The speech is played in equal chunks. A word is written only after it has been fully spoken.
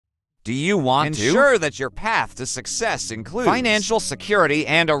Do you want to ensure that your path to success includes financial security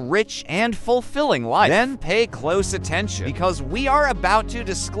and a rich and fulfilling life? Then pay close attention, because we are about to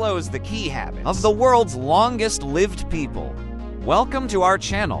disclose the key habits of the world's longest-lived people. Welcome to our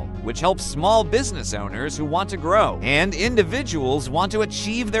channel, which helps small business owners who want to grow and individuals want to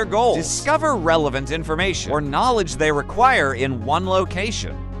achieve their goals discover relevant information or knowledge they require in one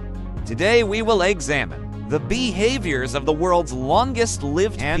location. Today we will examine the behaviors of the world's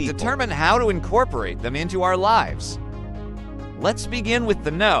longest-lived people and determine how to incorporate them into our lives. Let's begin with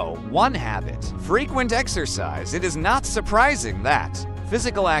the #1 habit. Frequent exercise. It is not surprising that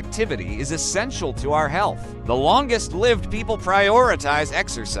physical activity is essential to our health. The longest-lived people prioritize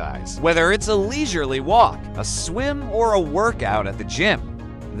exercise, whether it's a leisurely walk, a swim, or a workout at the gym.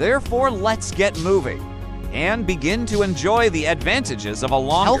 Therefore, let's get moving and begin to enjoy the advantages of a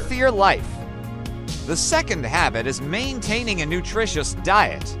longer, healthier life. The second habit is maintaining a nutritious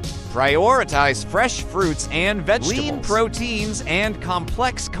diet. Prioritize fresh fruits and vegetables, lean proteins, and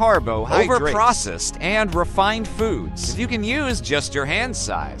complex carbohydrates over processed and refined foods. If you can use just your hand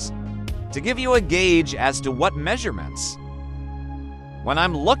size to give you a gauge as to what measurements. When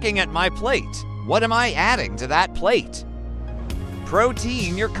I'm looking at my plate, what am I adding to that plate?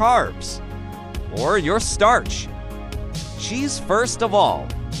 Protein, your carbs, or your starch. Cheese first of all.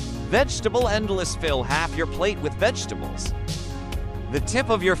 Vegetable endless. Fill half your plate with vegetables. The tip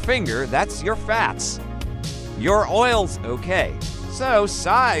of your finger, that's your fats. Your oils, okay. So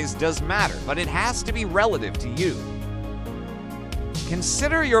size does matter, but it has to be relative to you.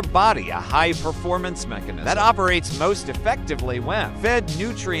 Consider your body a high-performance mechanism that operates most effectively when fed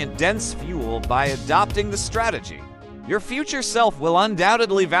nutrient-dense fuel. By adopting the strategy, your future self will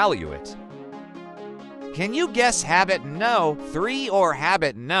undoubtedly value it. Can you guess habit #3 or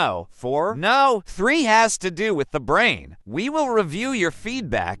habit #4? #3 has to do with the brain. We will review your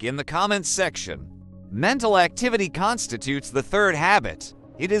feedback in the comments section. Mental activity constitutes the third habit.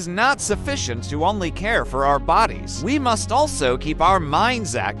 It is not sufficient to only care for our bodies. We must also keep our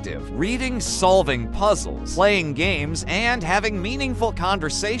minds active. Reading, solving puzzles, playing games, and having meaningful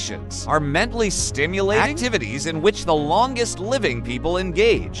conversations are mentally stimulating activities in which the longest living people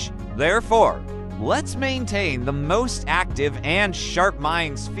engage. Therefore, let's maintain the most active and sharp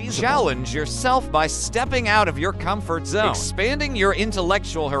minds feasible. Challenge yourself by stepping out of your comfort zone, expanding your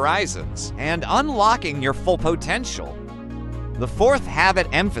intellectual horizons, and unlocking your full potential. The fourth habit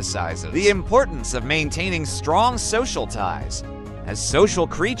emphasizes the importance of maintaining strong social ties. As social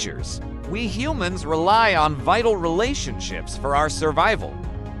creatures, we humans rely on vital relationships for our survival.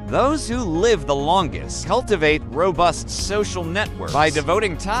 Those who live the longest cultivate robust social networks by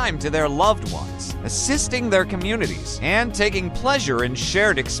devoting time to their loved ones, assisting their communities, and taking pleasure in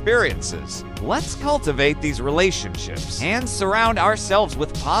shared experiences. Let's cultivate these relationships and surround ourselves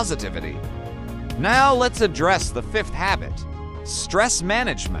with positivity. Now let's address the fifth habit: stress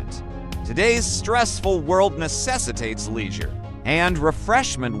management. Today's stressful world necessitates leisure, and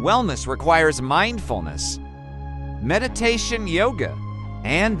refreshment. Wellness requires mindfulness. Meditation, yoga,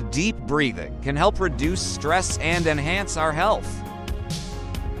 and deep breathing can help reduce stress and enhance our health.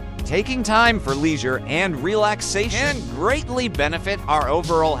 Taking time for leisure and relaxation can greatly benefit our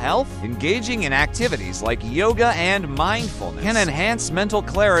overall health. Engaging in activities like yoga and mindfulness can enhance mental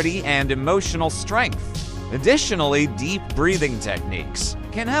clarity and emotional strength. Additionally, deep breathing techniques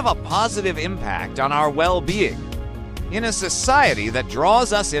can have a positive impact on our well-being. In a society that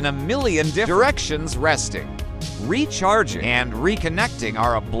draws us in a million different directions, resting, recharging, and reconnecting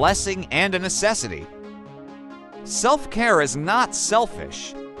are a blessing and a necessity. Self-care is not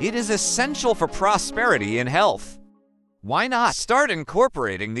selfish. It is essential for prosperity and health. Why not start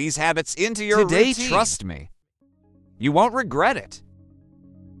incorporating these habits into your routine? Today, trust me, you won't regret it.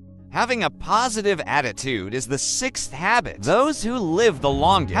 Having a positive attitude is the sixth habit. Those who live the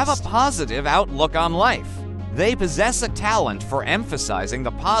longest have a positive outlook on life. They possess a talent for emphasizing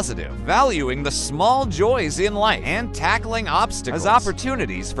the positive, valuing the small joys in life, and tackling obstacles as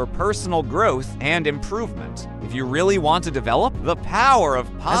opportunities for personal growth and improvement. If you really want to develop the power of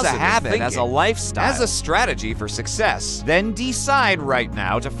positive thinking as a lifestyle, as a strategy for success, then decide right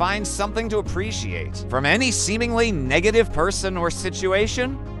now to find something to appreciate from any seemingly negative person or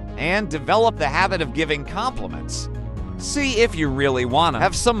situation, and develop the habit of giving compliments. See if you really want to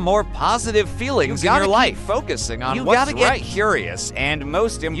have some more positive feelings in your life. Focusing on what's right. You gotta get curious, and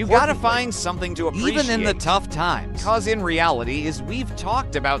most importantly, you gotta find something to appreciate, even in the tough times. Because in reality, as we've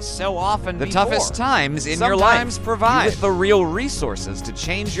talked about so often before, the toughest times in your life provide you with the real resources to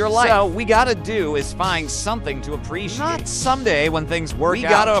change your life. So we gotta do is find something to appreciate. Not someday when things work out. We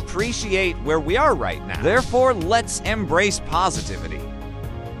gotta appreciate where we are right now. Therefore, let's embrace positivity.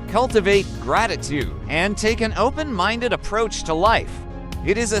 Cultivate gratitude and take an open-minded approach to life.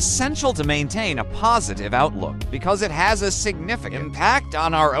 It is essential to maintain a positive outlook because it has a significant impact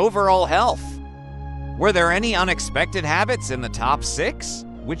on our overall health. Were there any unexpected habits in the top 6?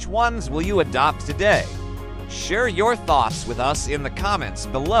 Which ones will you adopt today? Share your thoughts with us in the comments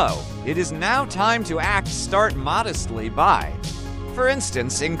below. It is now time to act. Start modestly by, for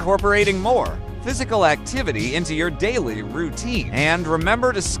instance, incorporating more physical activity into your daily routine. And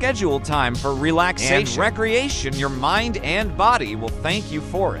remember to schedule time for relaxation and recreation. Your mind and body will thank you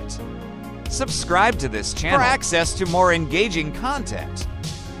for it. Subscribe to this channel for access to more engaging content.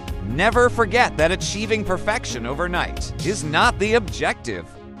 Never forget that achieving perfection overnight is not the objective.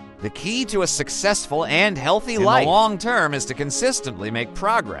 The key to a successful and healthy life in the long term is to consistently make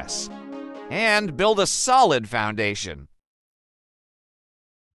progress and build a solid foundation.